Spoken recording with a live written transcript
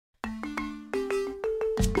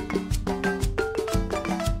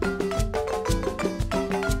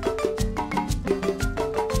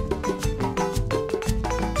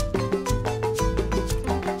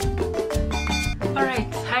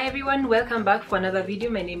welcome back for another video.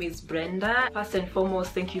 My name is Brenda. First and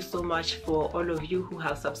foremost, thank you so much for all of you who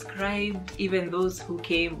have subscribed, even those who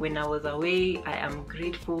came when I was away. I am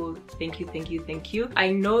grateful. Thank you, thank you, thank you.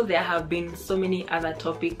 I know there have been so many other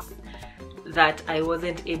topics that I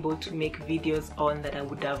wasn't able to make videos on that I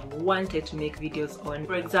would have wanted to make videos on.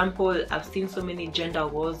 For example, I've seen so many gender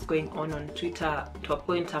wars going on Twitter. To a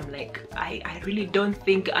point I'm like, I really don't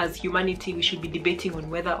think as humanity we should be debating on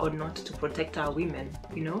whether or not to protect our women,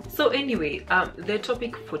 you know. So anyway, the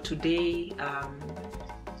topic for today,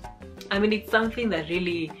 I mean, it's something that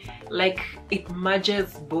really, like, it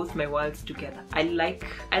merges both my worlds together. I like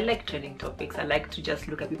trending topics. I like to just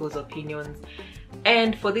look at people's opinions.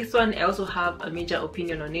 And for this one, I also have a major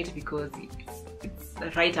opinion on it because it's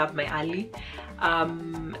right up my alley.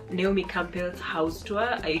 Naomi Campbell's house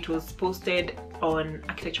tour. It was posted on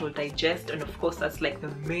Architectural Digest, and of course that's like the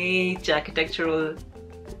major architectural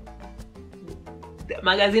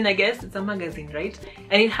magazine, I guess. It's a magazine, right?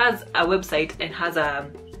 And it has a website and has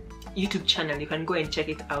a YouTube channel. You can go and check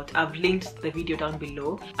it out. I've linked the video down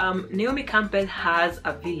below. Naomi Campbell has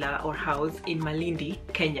a villa or house in Malindi,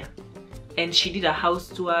 Kenya. And she did a house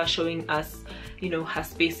tour showing us, you know, her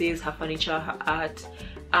spaces, her furniture, her art.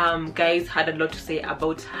 Guys had a lot to say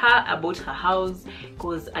about her house,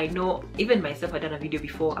 because I know even myself, I've done a video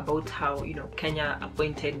before about how, you know, Kenya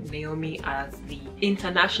appointed Naomi as the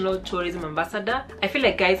international tourism ambassador. I feel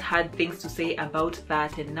like guys had things to say about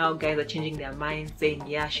that, and now guys are changing their minds, saying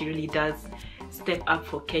yeah, she really does step up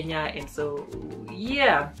for Kenya. And so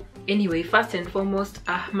yeah. Anyway, first and foremost,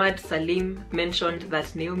 Ahmad Salim mentioned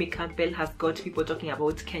that Naomi Campbell has got people talking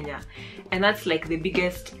about Kenya, and that's like the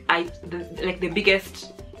biggest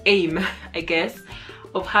aim, I guess,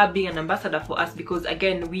 of her being an ambassador for us, because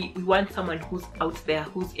again, we want someone who's out there,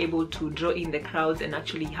 who's able to draw in the crowds and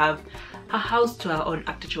actually have her house tour on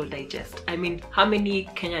Architectural Digest. I mean, how many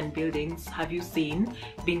Kenyan buildings have you seen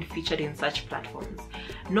being featured in such platforms?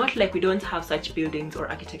 Not like we don't have such buildings or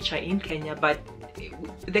architecture in Kenya, but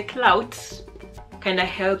the clout kind of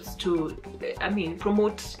helps to, I mean,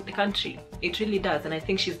 promote the country. It really does, and I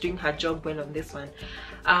think she's doing her job well on this one.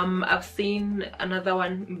 I've seen another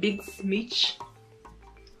one, Big Smitch,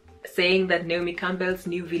 saying that Naomi Campbell's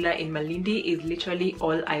new villa in Malindi is literally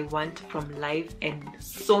all I want from life, and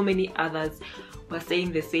so many others were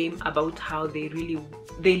saying the same about how they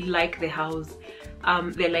like the house.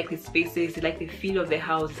 They like the spaces, they like the feel of the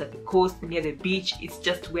house. It's at the coast, near the beach. It's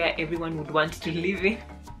just where everyone would want to live in.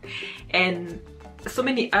 And so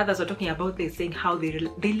many others are talking about this, saying how they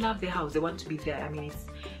love the house, they want to be there. I mean,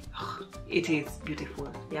 it is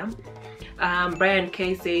beautiful. Yeah. Brian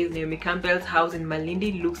K says Naomi Campbell's house in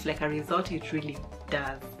Malindi looks like a resort. It really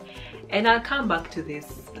does, and I'll come back to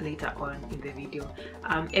this later on in the video.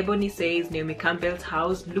 Ebony says Naomi Campbell's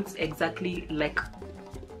house looks exactly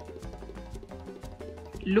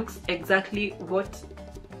what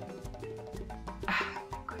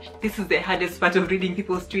this is the hardest part of reading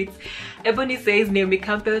people's tweets. Ebony says Naomi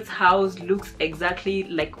Campbell's house looks exactly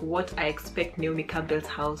like what I expect Naomi Campbell's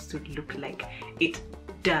house to look like. It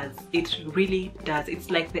does. It really does.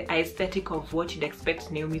 It's like the aesthetic of what you'd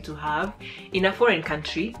expect Naomi to have in a foreign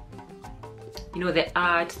country. You know, the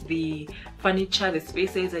art, the furniture, the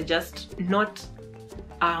spaces are just not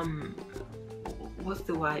what's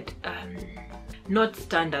the word? Not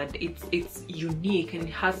standard. It's unique, and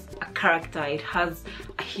it has a character, it has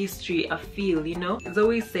a history, a feel, you know.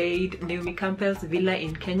 Zoe said Naomi Campbell's villa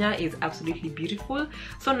in Kenya is absolutely beautiful.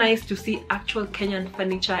 So nice to see actual Kenyan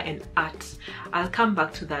furniture and art. I'll come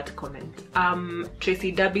back to that comment.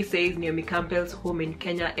 Tracy Darby says Naomi Campbell's home in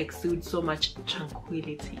Kenya exudes so much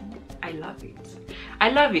tranquility. I love it. I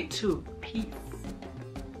love it too. Peace,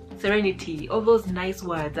 serenity, all those nice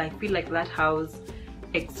words. I feel like that house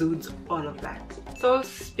exudes all of that. So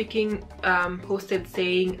speaking posted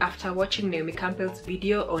saying, after watching Naomi Campbell's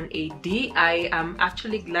video on AD, I am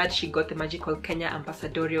actually glad she got the magical Kenya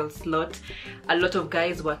ambassadorial slot. A lot of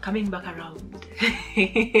guys were coming back around.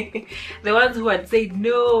 The ones who had said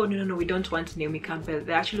no, we don't want Naomi Campbell,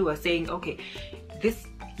 they actually were saying, okay, this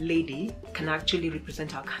lady can actually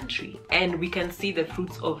represent our country, and we can see the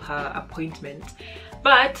fruits of her appointment.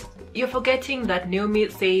 But you're forgetting that Naomi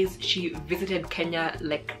says she visited Kenya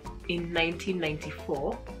like in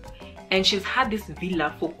 1994, and she's had this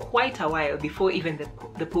villa for quite a while before even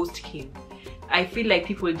the post came. I feel like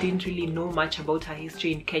people didn't really know much about her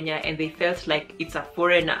history in Kenya, and they felt like it's a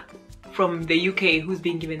foreigner from the UK who's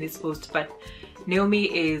being given this post, but Naomi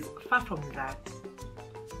is far from that,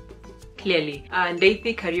 clearly. And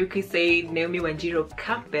Deithi Kariuki said Naomi Wanjiru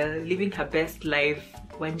Campbell living her best life.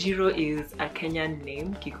 Wanjiru is a Kenyan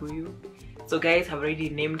name, Kikuyu. So guys have already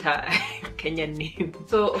named her Kenyan name.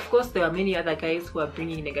 So of course there are many other guys who are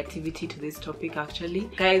bringing negativity to this topic actually.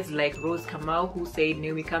 Guys like Rose Kamau, who said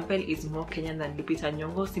Naomi Campbell is more Kenyan than Lupita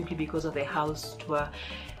Nyong'o simply because of the house tour.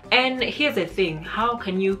 And here's the thing, how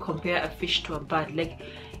can you compare a fish to a bird? Like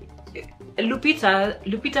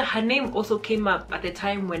Lupita, her name also came up at the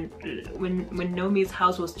time when Naomi's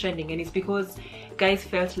house was trending, and it's because guys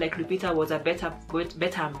felt like Lupita was a better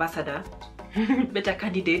ambassador, better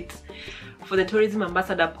candidate for the tourism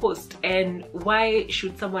ambassador post. And why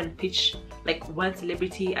should someone pitch like one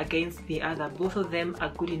celebrity against the other? Both of them are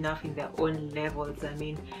good enough in their own levels. I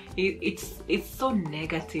mean, it's so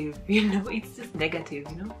negative, you know. It's just negative,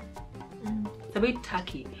 you know. It's a bit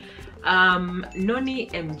tacky. Noni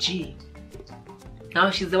MG, now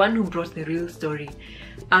she's the one who brought the real story.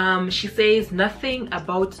 She says nothing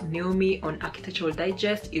about Naomi on Architectural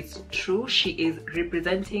Digest is true. She is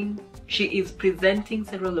presenting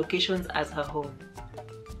several locations as her home.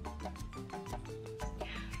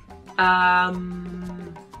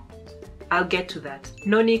 I'll get to that.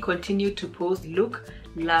 Noni continued to post, look,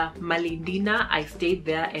 La Malindina, I stayed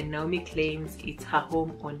there, and Naomi claims it's her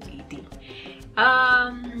home on ED.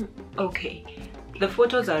 Okay, the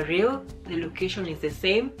photos are real, the location is the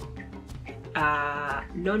same.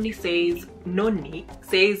 Noni says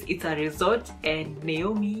it's a resort, and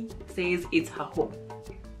Naomi says it's her home.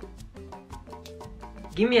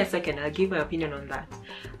 Give me a second, I'll give my opinion on that.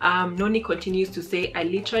 Noni continues to say, I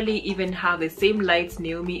literally even have the same lights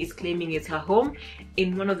Naomi is claiming is her home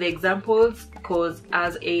in one of the examples, cause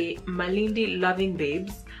as a Malindi loving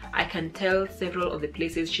babes, I can tell several of the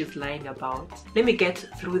places she's lying about. Let me get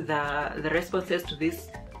through the responses to this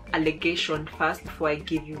allegation first before I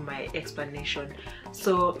give you my explanation.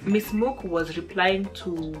 So Miss Mook was replying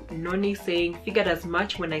to Noni saying, figured as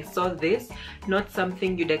much when I saw this, not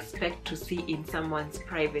something you'd expect to see in someone's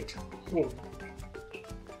private home.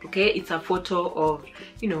 Okay, it's a photo of,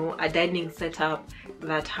 you know, a dining setup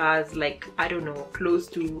that has like, I don't know, close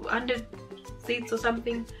to 100 seats or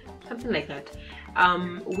something like that.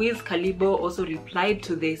 Wiz Kalibo also replied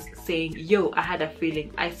to this saying, yo, I had a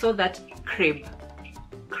feeling, I saw that crib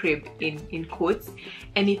in quotes,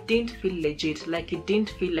 and it didn't feel legit. Like, it didn't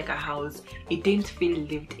feel like a house, it didn't feel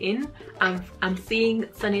lived in. I'm seeing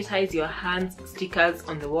sanitize your hands stickers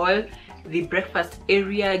on the wall, the breakfast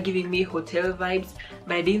area giving me hotel vibes,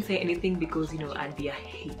 but I didn't say anything because, you know, I'd be a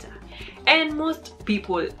hater. And most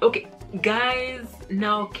people, okay, guys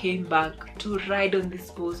now came back to ride on this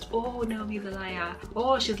post. Oh, Naomi's a liar.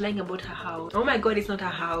 Oh, she's lying about her house. Oh my god, it's not her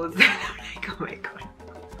house. I'm like, oh my god.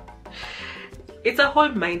 It's a whole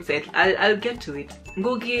mindset. I'll get to it.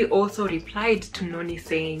 Ngugi also replied to Noni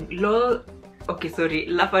saying, lol, okay, sorry,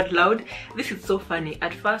 laugh out loud. This is so funny.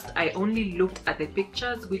 At first, I only looked at the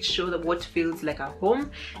pictures which show what feels like a home.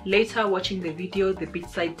 Later, watching the video, the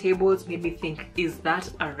beachside tables made me think, is that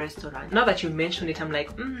a restaurant? Now that you mention it, I'm like,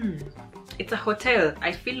 it's a hotel.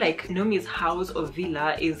 I feel like Naomi's house or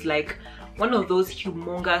villa is like one of those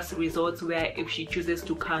humongous resorts where if she chooses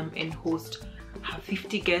to come and host her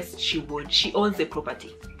 50 guests, she would. She owns the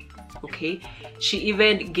property. Okay, she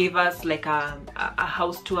even gave us like a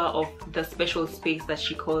house tour of the special space that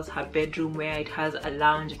she calls her bedroom, where it has a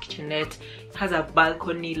lounge, a kitchenette, it has a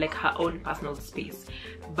balcony, like her own personal space.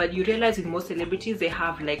 But you realize with most celebrities, they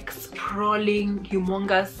have like sprawling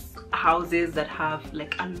humongous houses that have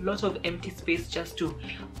like a lot of empty space just to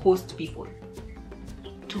host people,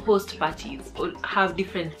 to host parties, or have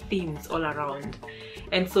different themes all around.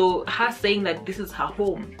 And so her saying that this is her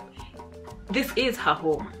home, this is her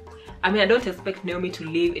home. I mean, I don't expect Naomi to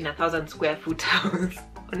live in a 1,000 square foot house,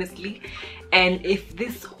 honestly. And if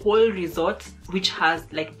this whole resort, which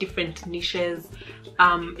has like different niches,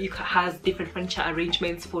 has different furniture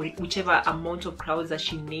arrangements for whichever amount of crowds that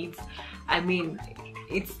she needs, I mean,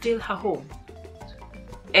 it's still her home.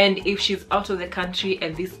 And if she's out of the country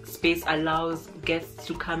and this space allows guests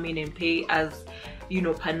to come in and pay as, you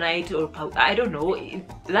know, per night or per, I don't know,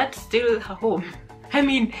 that's still her home. I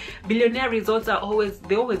mean, billionaire resorts are always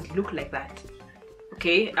look like that.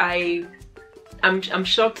 Okay, I'm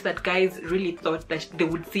shocked that guys really thought that they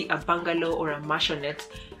would see a bungalow or a mansionette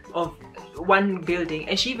of one building,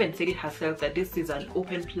 and she even said it herself that this is an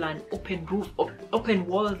open plan, open roof, open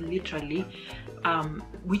walls, literally,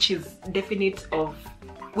 which is definitive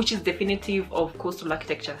of coastal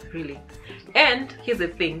architecture, really. And here's the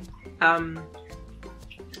thing,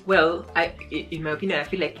 well, in my opinion, I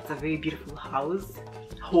feel like it's a very beautiful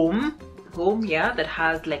home, home, yeah, that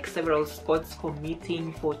has like several spots for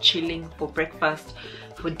meeting, for chilling, for breakfast,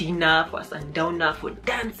 for dinner, for a sundowner, for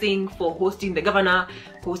dancing, for hosting the governor,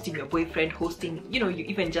 hosting your boyfriend, hosting, you know, you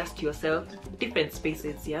even just yourself, different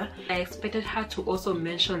spaces, yeah. I expected her to also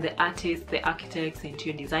mention the artists, the architects, the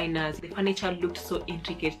interior designers. The furniture looked so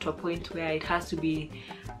intricate to a point where it has to be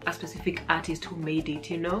a specific artist who made it,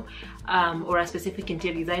 you know, or a specific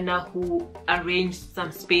interior designer who arranged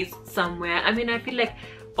some space somewhere. I mean, I feel like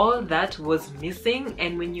all that was missing,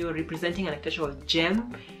 and when you're representing an architectural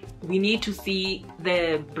gem, we need to see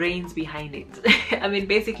the brains behind it. I mean,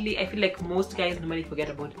 basically, I feel like most guys normally forget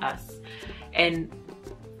about us, and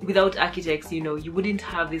without architects, you know, you wouldn't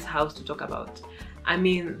have this house to talk about. I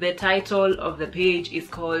mean, the title of the page is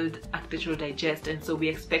called Architectural Digest, and so we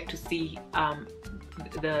expect to see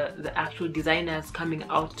the actual designers coming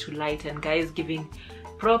out to light and guys giving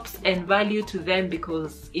props and value to them,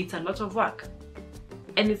 because it's a lot of work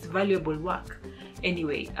and it's valuable work.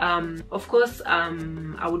 Anyway, of course,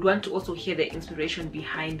 I would want to also hear the inspiration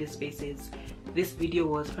behind the spaces. This video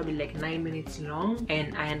was probably like 9 minutes long,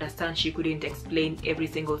 and I understand she couldn't explain every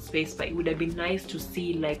single space, but it would have been nice to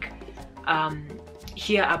see, like,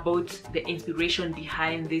 hear about the inspiration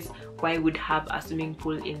behind this. Why would have a swimming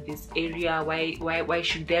pool in this area? Why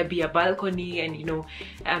should there be a balcony? And you know,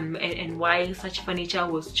 and why such furniture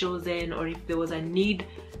was chosen, or if there was a need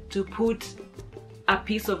to put a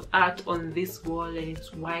piece of art on this wall, and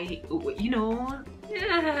it's why, you know,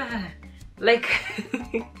 yeah, like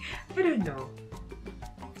I don't know,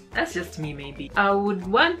 that's just me. Maybe I would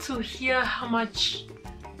want to hear how much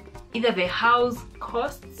either the house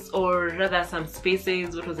costs, or rather some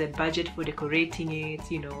spaces, what was the budget for decorating it,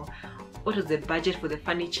 you know, what was the budget for the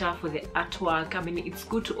furniture, for the artwork. I mean, it's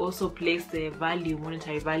good to also place the value,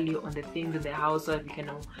 monetary value, on the things in the house, so that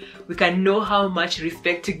we can know how much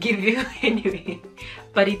respect to give you. Anyway,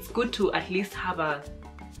 but it's good to at least have a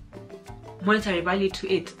monetary value to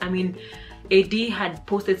it. I mean, AD had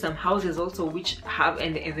posted some houses also which have,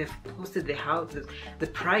 and they've posted the houses, the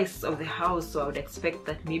price of the house, so I would expect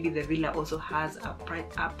that maybe the villa also has a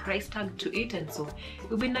price tag to it, and so it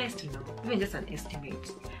would be nice to know, even just an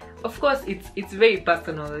estimate. Of course, it's very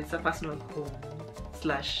personal. It's a personal home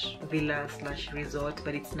slash villa slash resort,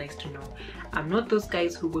 but it's nice to know. I'm not those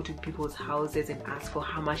guys who go to people's houses and ask for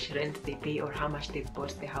how much rent they pay or how much they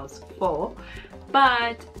bought the house for,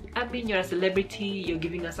 but I mean, you're a celebrity, you're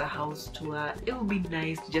giving us a house tour. It would be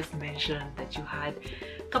nice to just mention that you had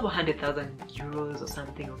a couple €100,000 or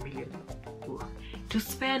something, or million to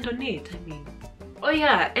spend on it. I mean, oh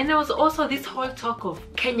yeah, and there was also this whole talk of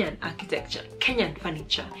Kenyan architecture, Kenyan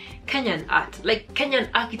furniture, Kenyan art. Like, Kenyan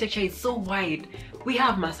architecture is so wide. We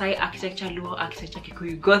have Maasai architecture, Luo architecture,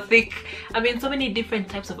 Kikuyu Gothic. I mean, so many different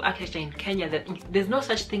types of architecture in Kenya that there's no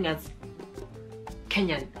such thing as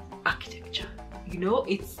Kenyan architecture. You know,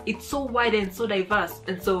 it's so wide and so diverse,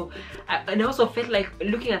 and so I also felt like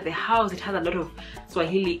looking at the house, it had a lot of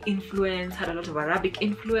Swahili influence, had a lot of Arabic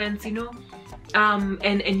influence, you know.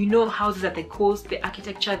 And you know, houses at the coast, the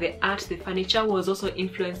architecture, the art, the furniture was also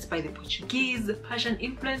influenced by the Portuguese, the Persian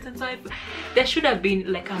influence, and so there should have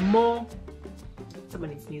been like a more,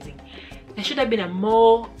 someone is sneezing, there should have been a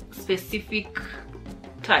more specific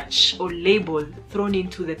touch or label thrown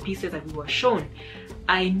into the pieces that we were shown.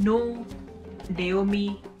 I know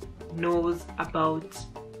Naomi knows about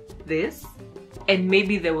this, and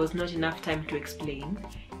maybe there was not enough time to explain.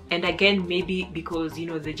 And again, maybe because, you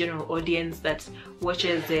know, the general audience that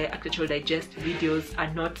watches the Architectural Digest videos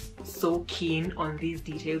are not so keen on these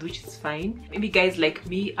details, which is fine. Maybe guys like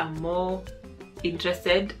me are more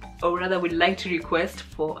interested, or rather would like to request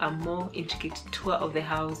for a more intricate tour of the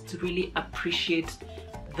house to really appreciate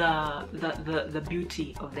the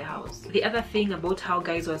beauty of the house. The other thing about how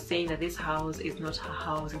guys were saying that this house is not her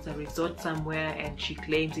house, it's a resort somewhere, and she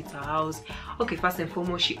claims it's her house. Okay, first and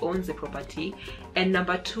foremost, she owns the property, and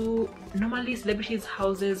number two, normally celebrities'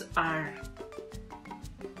 houses are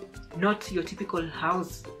not your typical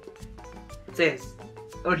house says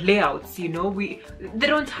or layouts, you know. They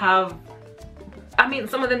don't have, I mean,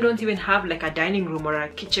 some of them don't even have like a dining room or a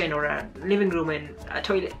kitchen or a living room and a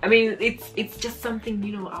toilet. I mean, it's just something,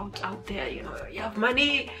 you know, out there, you know. You have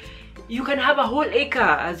money, you can have a whole acre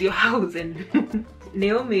as your house. And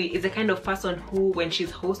Naomi is the kind of person who, when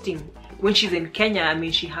she's in Kenya, I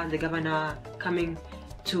mean, she has the governor coming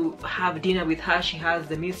to have dinner with her, she has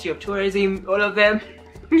the Ministry of Tourism, all of them.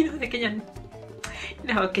 You know, the Kenyan, you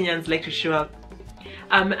know how Kenyans like to show up.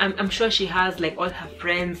 I'm sure she has like all her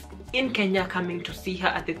friends in Kenya coming to see her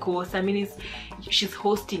at the coast. I mean, she's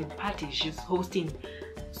hosting parties, she's hosting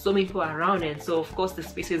so many people around, and so of course the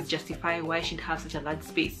spaces justify why she'd have such a large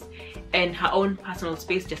space, and her own personal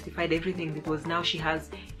space justified everything, because now she has,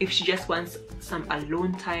 if she just wants some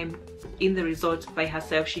alone time in the resort by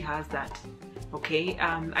herself, she has that. Okay,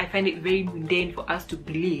 I find it very mundane for us to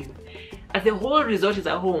believe that the whole resort is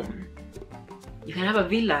a home. You can have a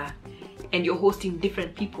villa and you're hosting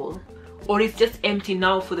different people, or it's just empty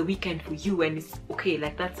now for the weekend for you, and it's okay.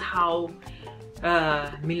 Like, that's how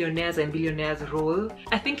millionaires and billionaires roll.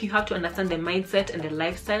 I think you have to understand the mindset and the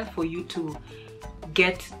lifestyle for you to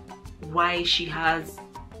get why she has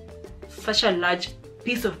such a large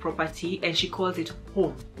piece of property and she calls it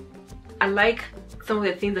home. I like some of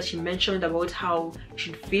the things that she mentioned about how you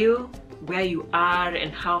should feel where you are,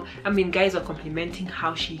 and how, I mean, guys are complimenting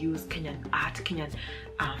how she used Kenyan art, Kenyan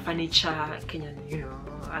furniture, Kenyan, you know,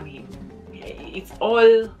 I mean, it's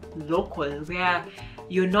all local, where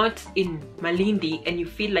you're not in Malindi and you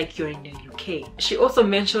feel like you're in the UK. She also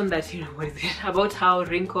mentioned that, you know, what is it, about how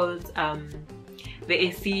wrinkles, the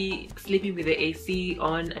AC, sleeping with the AC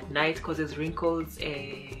on at night causes wrinkles.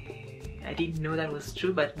 I didn't know that was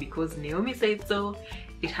true, but because Naomi said so,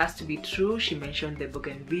 it has to be true. She mentioned the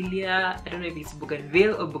bougainvillea. I don't know if it's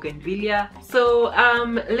bougainville or bougainvillea. So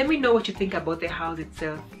let me know what you think about the house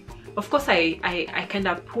itself. Of course, I kind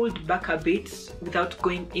of pulled back a bit without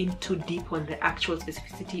going in too deep on the actual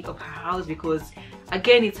specificity of her house, because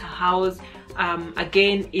again, it's her house.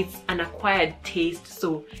 Again, it's an acquired taste,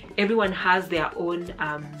 so everyone has their own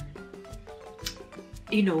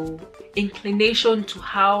you know, inclination to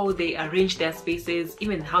how they arrange their spaces,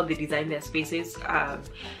 even how they design their spaces.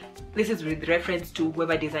 This is with reference to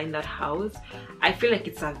whoever designed that house. I feel like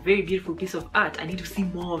it's a very beautiful piece of art. I need to see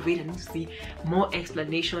more of it. I need to see more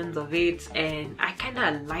explanations of it, and I kind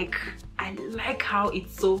of like, I like how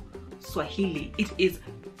it's so Swahili. It is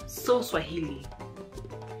so Swahili.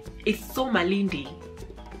 It's so Malindi.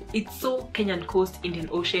 It's so Kenyan coast, Indian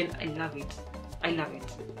Ocean. I love it. I love it.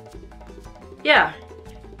 Yeah.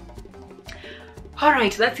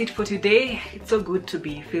 Alright, that's it for today. It's so good to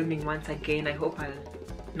be filming once again. I hope I'll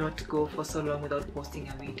not go for so long without posting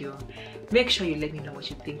a video. Make sure you let me know what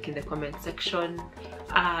you think in the comment section.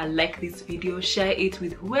 Like this video, share it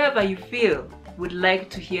with whoever you feel would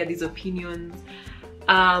like to hear these opinions.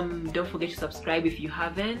 Don't forget to subscribe if you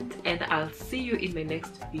haven't, and I'll see you in my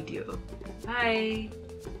next video. Bye.